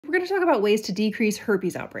We're going to talk about ways to decrease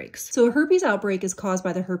herpes outbreaks. So a herpes outbreak is caused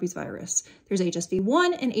by the herpes virus. There's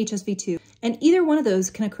HSV1 and HSV2, and either one of those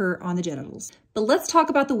can occur on the genitals. But let's talk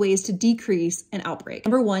about the ways to decrease an outbreak.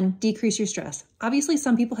 Number one, decrease your stress. Obviously,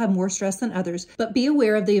 some people have more stress than others, but be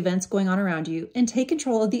aware of the events going on around you and take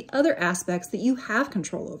control of the other aspects that you have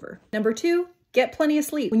control over. Number two, get plenty of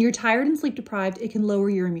sleep. When you're tired and sleep deprived, it can lower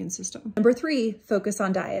your immune system. Number three, focus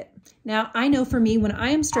on diet. Now, I know for me, when I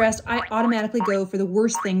am stressed, I automatically go for the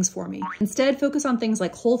worst things for me. Instead, focus on things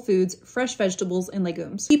like whole foods, fresh vegetables, and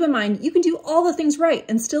legumes. Keep in mind, you can do all the things right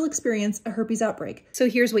and still experience a herpes outbreak. So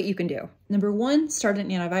here's what you can do. Number one, start an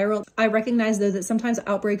antiviral. I recognize though that sometimes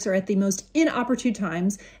outbreaks are at the most inopportune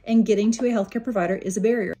times and getting to a healthcare provider is a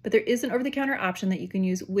barrier, but there is an over-the-counter option that you can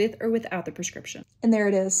use with or without the prescription. And there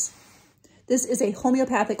it is. This is a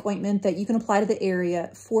homeopathic ointment that you can apply to the area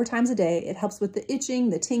 4 times a day. It helps with the itching,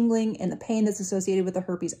 the tingling, and the pain that's associated with the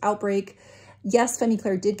herpes outbreak. Yes,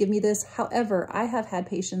 FemiClear did give me this. However, I have had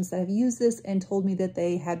patients that have used this and told me that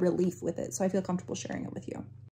they had relief with it. So I feel comfortable sharing it with you.